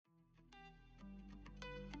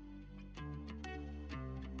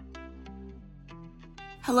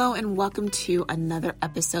Hello and welcome to another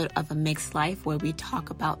episode of A Mixed Life, where we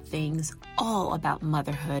talk about things all about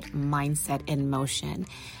motherhood, mindset, and motion.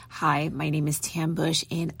 Hi, my name is Tam Bush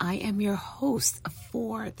and I am your host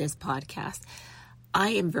for this podcast. I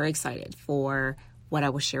am very excited for what I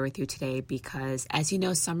will share with you today because, as you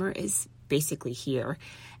know, summer is basically here.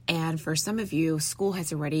 And for some of you, school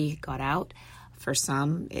has already got out. For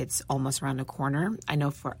some, it's almost around the corner. I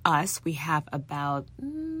know for us, we have about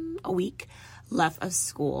a week left of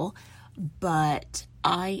school, but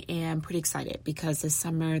I am pretty excited because this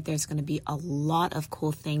summer there's going to be a lot of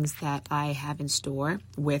cool things that I have in store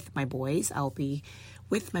with my boys. I'll be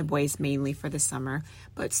with my boys mainly for the summer,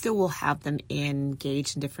 but still will have them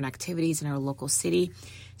engaged in different activities in our local city.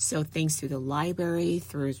 So things through the library,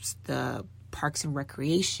 through the Parks and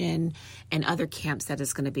Recreation, and other camps that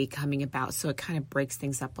is going to be coming about. So it kind of breaks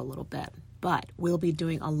things up a little bit. But we'll be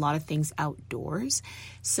doing a lot of things outdoors.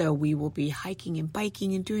 So we will be hiking and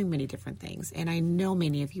biking and doing many different things. And I know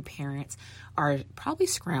many of you parents are probably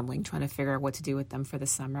scrambling, trying to figure out what to do with them for the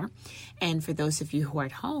summer. And for those of you who are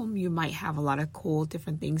at home, you might have a lot of cool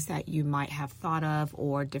different things that you might have thought of,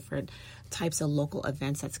 or different types of local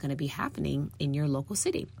events that's going to be happening in your local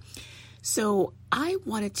city. So I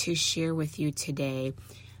wanted to share with you today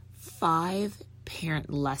 5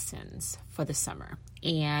 parent lessons for the summer.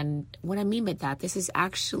 And what I mean by that, this is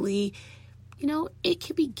actually, it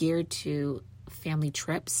can be geared to family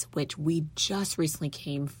trips, which we just recently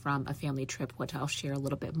came from a family trip, which I'll share a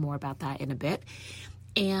little bit more about that in a bit.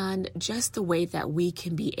 And just the way that we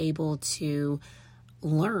can be able to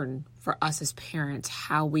learn for us as parents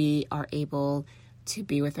how we are able to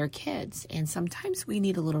be with our kids. And sometimes we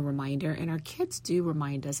need a little reminder, and our kids do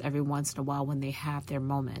remind us every once in a while when they have their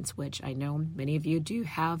moments, which I know many of you do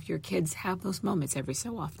have. Your kids have those moments every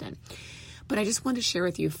so often. But I just want to share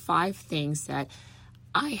with you 5 things that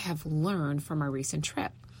I have learned from our recent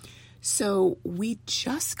trip. So we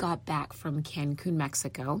just got back from Cancun,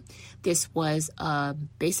 Mexico. This was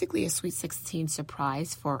basically a Sweet 16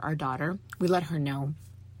 surprise for our daughter. We let her know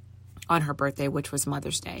on her birthday, which was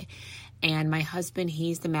Mother's Day. And my husband,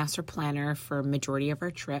 he's the master planner for majority of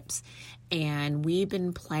our trips. And we've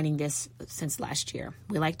been planning this since last year.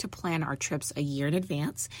 We like to plan our trips a year in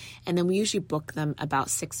advance. And then we usually book them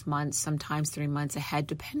about 6 months, sometimes 3 months ahead,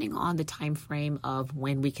 depending on the time frame of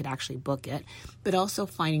when we could actually book it, but also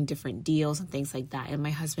finding different deals and things like that. And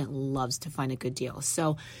my husband loves to find a good deal.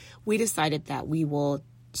 So we decided that we will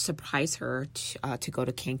surprise her to go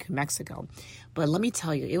to Cancun, Mexico. But let me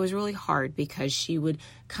tell you, it was really hard because she would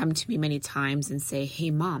come to me many times and say,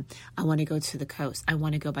 "Hey, Mom, I want to go to the coast. I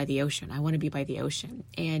want to go by the ocean. I want to be by the ocean."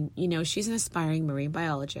 And, she's an aspiring marine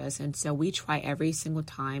biologist. And so we try every single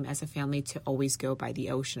time as a family to always go by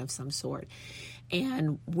the ocean of some sort.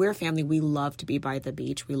 And we're a family, we love to be by the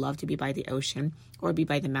beach. We love to be by the ocean or be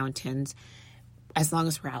by the mountains as long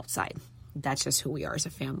as we're outside. That's just who we are as a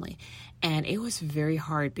family. And it was very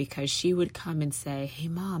hard because she would come and say, "Hey,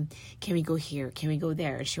 Mom, can we go here? Can we go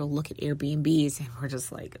there?" And she'll look at Airbnbs, and we're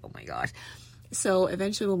just like, oh my gosh. So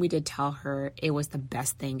eventually when we did tell her, it was the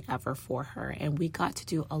best thing ever for her. And we got to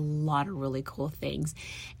do a lot of really cool things.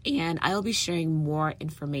 And I'll be sharing more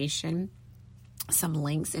information, some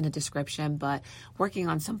links in the description, but working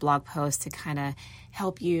on some blog posts to kind of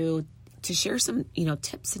help you to share some,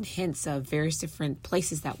 tips and hints of various different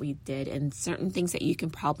places that we did and certain things that you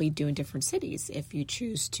can probably do in different cities if you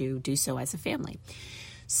choose to do so as a family.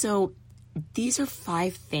 So these are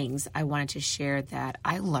 5 things I wanted to share that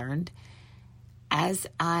I learned as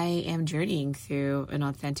I am journeying through an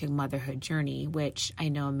authentic motherhood journey, which I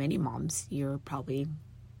know many moms, you're probably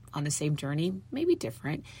on the same journey, maybe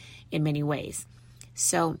different in many ways.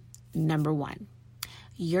 So number 1.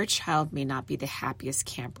 Your child may not be the happiest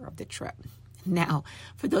camper of the trip. Now,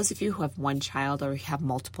 for those of you who have one child or have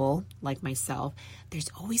multiple, like myself, there's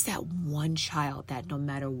always that one child that no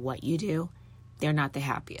matter what you do, they're not the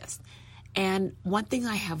happiest. And one thing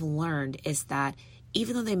I have learned is that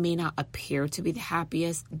even though they may not appear to be the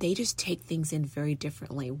happiest, they just take things in very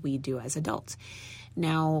differently we do as adults.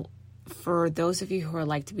 Now, for those of you who are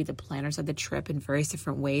like to be the planners of the trip in various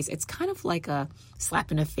different ways, it's kind of like a slap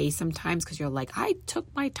in the face sometimes because you're like, I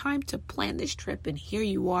took my time to plan this trip and here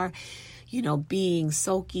you are, being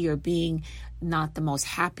sulky or being not the most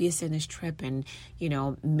happiest in this trip and,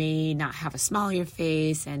 may not have a smile on your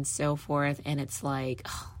face and so forth. And it's like,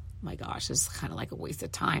 oh my gosh, this is kind of like a waste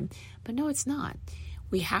of time. But no, it's not.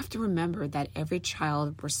 We have to remember that every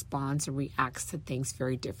child responds and reacts to things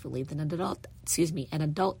very differently than an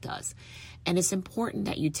adult does. And it's important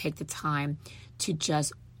that you take the time to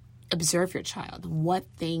just observe your child, what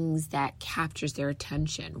things that captures their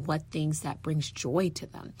attention, what things that brings joy to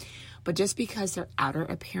them. But just because their outer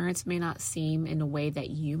appearance may not seem in a way that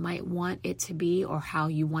you might want it to be or how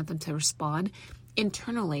you want them to respond,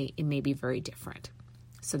 internally, it may be very different.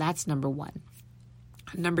 So that's number one.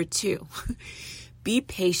 Number two, be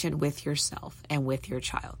patient with yourself and with your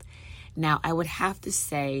child. Now, I would have to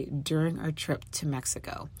say during our trip to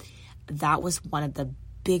Mexico, that was one of the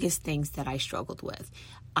biggest things that I struggled with.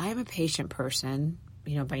 I am a patient person,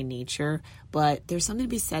 by nature, but there's something to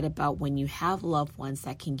be said about when you have loved ones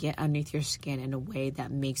that can get underneath your skin in a way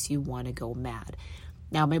that makes you want to go mad.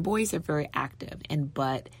 Now, my boys are very active,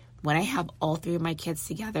 but when I have all three of my kids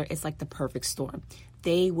together, it's like the perfect storm.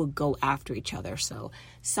 They will go after each other. So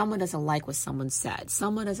someone doesn't like what someone said.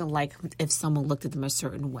 Someone doesn't like if someone looked at them a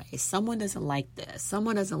certain way. Someone doesn't like this.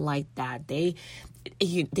 Someone doesn't like that. They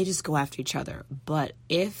just go after each other. But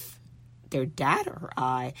if their dad or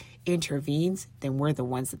I intervenes, then we're the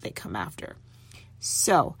ones that they come after.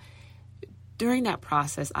 So during that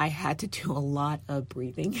process, I had to do a lot of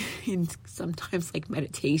breathing and sometimes like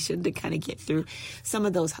meditation to kind of get through some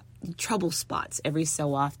of those trouble spots every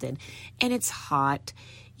so often. And it's hot.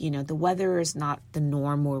 The weather is not the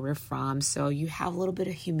norm where we're from. So you have a little bit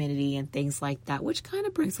of humidity and things like that, which kind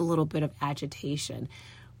of brings a little bit of agitation.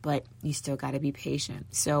 But you still got to be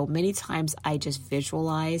patient. So many times I just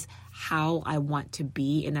visualize how I want to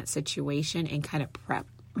be in that situation and kind of prep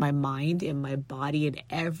my mind and my body and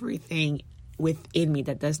everything within me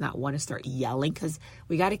that does not want to start yelling, because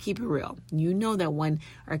we got to keep it real. You know that when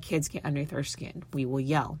our kids get underneath our skin, we will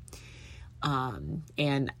yell.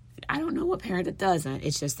 And I don't know what parent that doesn't.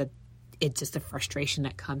 It's just a frustration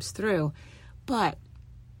that comes through. But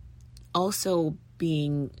also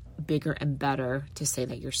being bigger and better to say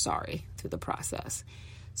that you're sorry through the process.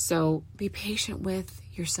 So be patient with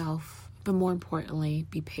yourself, but more importantly,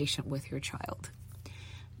 be patient with your child.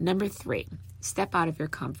 Number 3, step out of your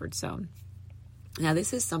comfort zone. Now,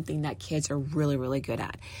 this is something that kids are really, really good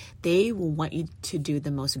at. They will want you to do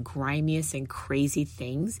the most grimiest and crazy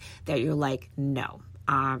things that you're like, no,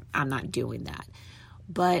 I'm not doing that.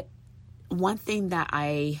 But one thing that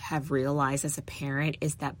I have realized as a parent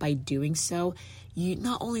is that by doing so, you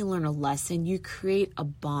not only learn a lesson, you create a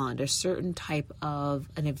bond, a certain type of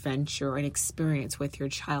an adventure, an experience with your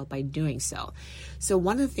child by doing so. So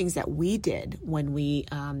one of the things that we did when we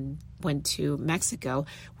went to Mexico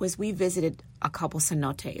was we visited a couple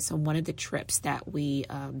cenotes. On one of the trips that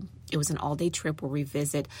it was an all-day trip where we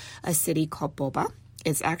visit a city called Boba.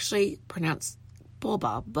 It's actually pronounced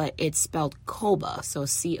Boba, but it's spelled Coba, so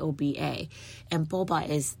C-O-B-A. And Boba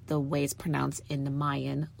is the way it's pronounced in the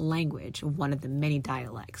Mayan language, one of the many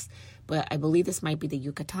dialects. But I believe this might be the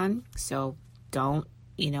Yucatan, so don't,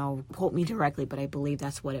 quote me directly, but I believe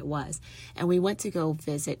that's what it was. And we went to go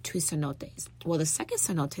visit 2 cenotes. Well, the second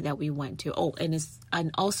cenote that we went to,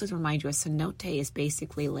 and also to remind you, a cenote is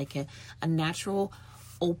basically like a natural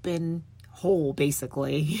open hole,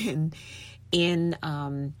 basically, in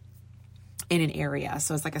an area.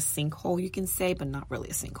 So it's like a sinkhole, you can say, but not really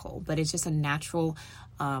a sinkhole. But it's just a natural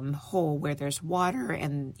hole where there's water,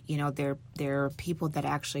 and there are people that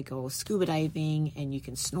actually go scuba diving, and you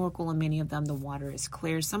can snorkel in many of them. The water is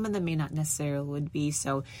clear. Some of them may not necessarily would be.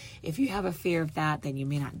 So if you have a fear of that, then you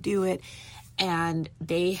may not do it. And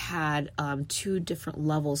they had 2 different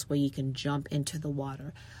levels where you can jump into the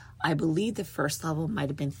water. I believe the first level might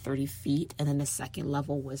have been 30 feet, and then the second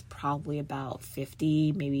level was probably about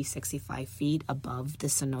 50, maybe 65 feet above the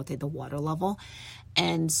cenote, the water level.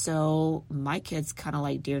 And so my kids kind of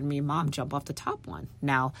like dared me, Mom, jump off the top one.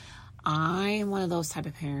 Now, I am one of those type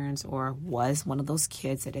of parents, or was one of those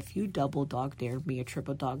kids, that if you double dog dare me or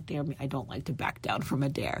triple dog dare me, I don't like to back down from a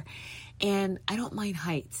dare. And I don't mind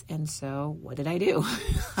heights. And so what did I do?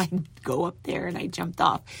 I go up there and I jumped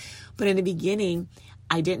off. But in the beginning,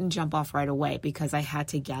 I didn't jump off right away because I had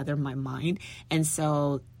to gather my mind. And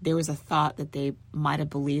so there was a thought that they might have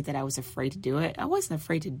believed that I was afraid to do it. I wasn't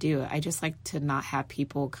afraid to do it. I just like to not have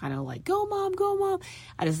people kind of like, go mom, go mom.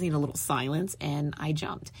 I just need a little silence, and I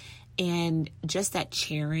jumped. And just that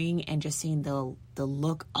cheering and just seeing the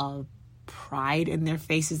look of pride in their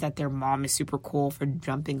faces that their mom is super cool for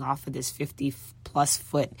jumping off of this 50+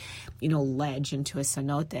 foot, ledge into a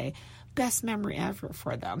cenote. Best memory ever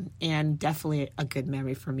for them, and definitely a good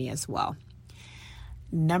memory for me as well.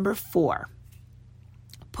 Number 4,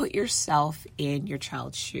 put yourself in your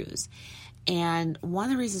child's shoes. And one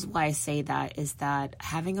of the reasons why I say that is that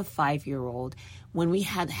having a 5-year-old, when we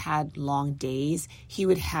had long days, he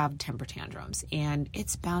would have temper tantrums. And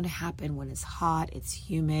it's bound to happen when it's hot, it's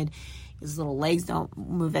humid, his little legs don't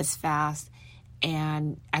move as fast.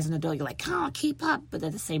 And as an adult, you're like, oh, keep up. But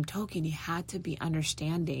at the same token, you had to be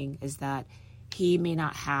understanding is that he may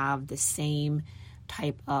not have the same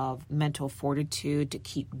type of mental fortitude to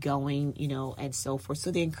keep going, and so forth. So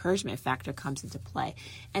the encouragement factor comes into play.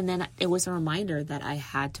 And then it was a reminder that I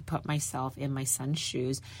had to put myself in my son's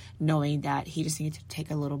shoes, knowing that he just needed to take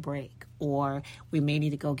a little break, or we may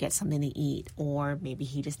need to go get something to eat, or maybe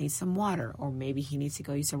he just needs some water, or maybe he needs to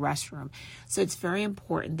go use the restroom. So it's very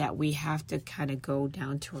important that we have to kind of go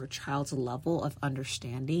down to our child's level of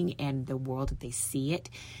understanding and the world that they see it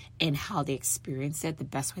and how they experience it the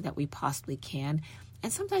best way that we possibly can.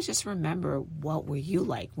 And sometimes just remember, what were you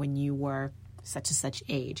like when you were such and such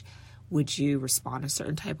age? Would you respond a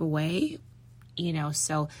certain type of way?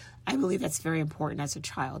 So I believe that's very important as a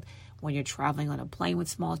child. When you're traveling on a plane with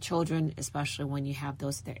small children, especially when you have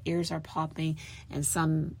those, their ears are popping, and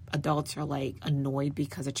some adults are like annoyed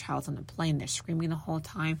because a child's on the plane, they're screaming the whole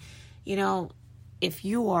time. If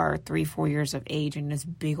you are 3-4 years of age in this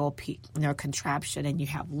big old contraption, and you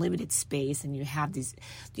have limited space, and you have these,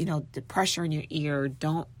 the pressure in your ear,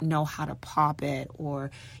 don't know how to pop it,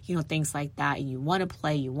 or, things like that, and you want to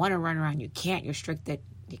play, you want to run around, you can't, you're restricted,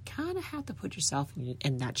 you kind of have to put yourself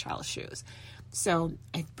in that child's shoes. So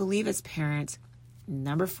I believe as parents,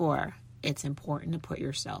 number 4, it's important to put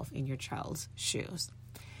yourself in your child's shoes.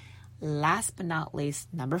 Last but not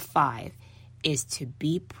least, number 5 is to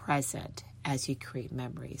be present as you create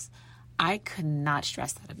memories. I could not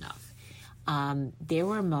stress that enough. There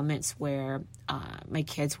were moments where my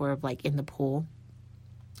kids were like in the pool,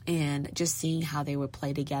 and just seeing how they would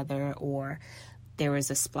play together, or there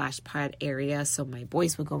was a splash pad area, so my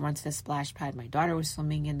boys would go run to the splash pad. My daughter was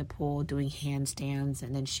swimming in the pool doing handstands,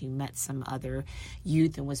 and then she met some other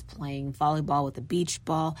youth and was playing volleyball with a beach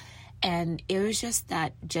ball. And it was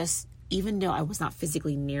just even though I was not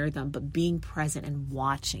physically near them, but being present and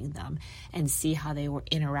watching them and see how they were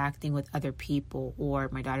interacting with other people. Or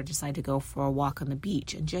my daughter decided to go for a walk on the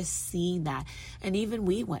beach, and just seeing that. And even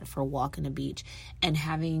we went for a walk on the beach and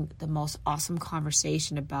having the most awesome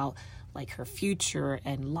conversation about like her future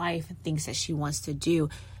and life and things that she wants to do.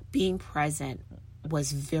 Being present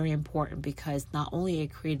was very important, because not only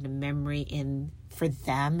it created a memory for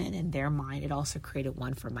them and in their mind, it also created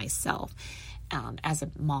one for myself. As a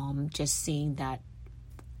mom, just seeing that,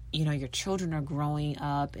 your children are growing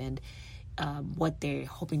up, and what they're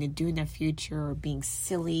hoping to do in their future, or being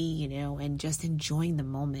silly, and just enjoying the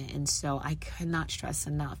moment. And so I could not stress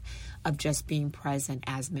enough of just being present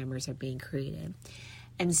as memories are being created.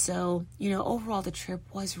 And so, overall, the trip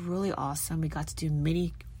was really awesome. We got to do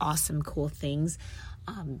many awesome, cool things.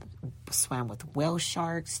 Swam with whale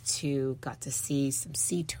sharks, got to see some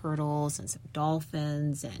sea turtles and some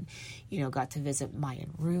dolphins, and, got to visit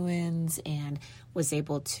Mayan ruins, and was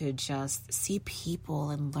able to just see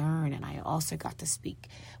people and learn. And I also got to speak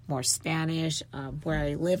more Spanish. Where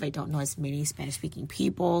I live, I don't know as many Spanish-speaking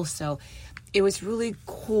people. So it was really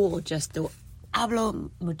cool just to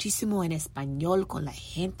hablo muchísimo en español con la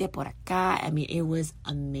gente por acá. I mean, it was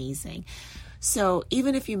amazing. So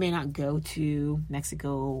even if you may not go to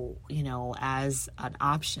Mexico, as an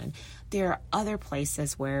option, there are other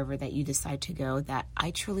places wherever that you decide to go that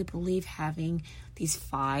I truly believe having these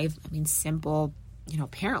 5, simple,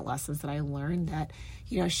 parent lessons that I learned that,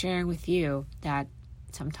 sharing with you, that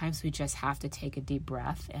sometimes we just have to take a deep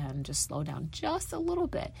breath and just slow down just a little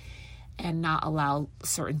bit and not allow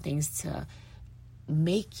certain things to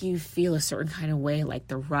make you feel a certain kind of way, like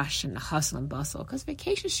the rush and the hustle and bustle, because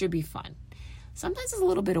vacations should be fun. Sometimes it's a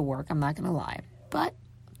little bit of work, I'm not going to lie, but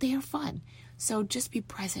they are fun. So just be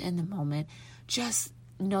present in the moment. Just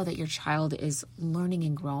know that your child is learning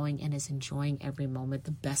and growing and is enjoying every moment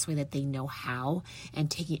the best way that they know how, and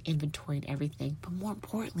taking inventory and everything. But more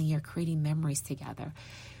importantly, you're creating memories together.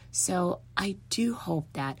 So I do hope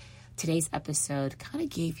that today's episode kind of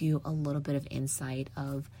gave you a little bit of insight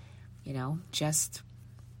of, just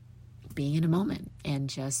being in a moment and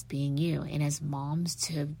just being you. And as moms,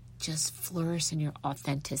 to just flourish in your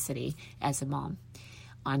authenticity as a mom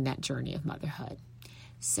on that journey of motherhood.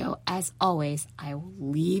 So as always, I will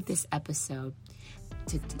leave this episode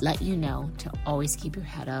to let you know to always keep your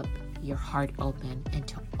head up, your heart open, and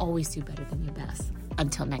to always do better than your best.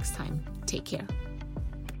 Until next time, take care.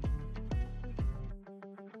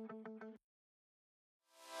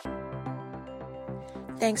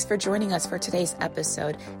 Thanks for joining us for today's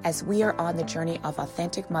episode as we are on the journey of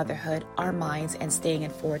authentic motherhood, our minds, and staying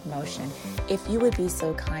in forward motion. If you would be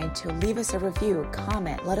so kind to leave us a review,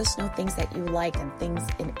 comment, let us know things that you like and things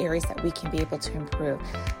in areas that we can be able to improve.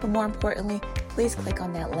 But more importantly, please click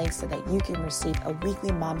on that link so that you can receive a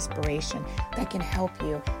weekly Momspiration that can help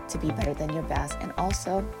you to be better than your best, and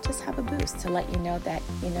also just have a boost to let you know that,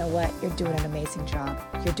 you know what, you're doing an amazing job.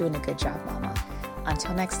 You're doing a good job, Mama.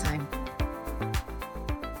 Until next time.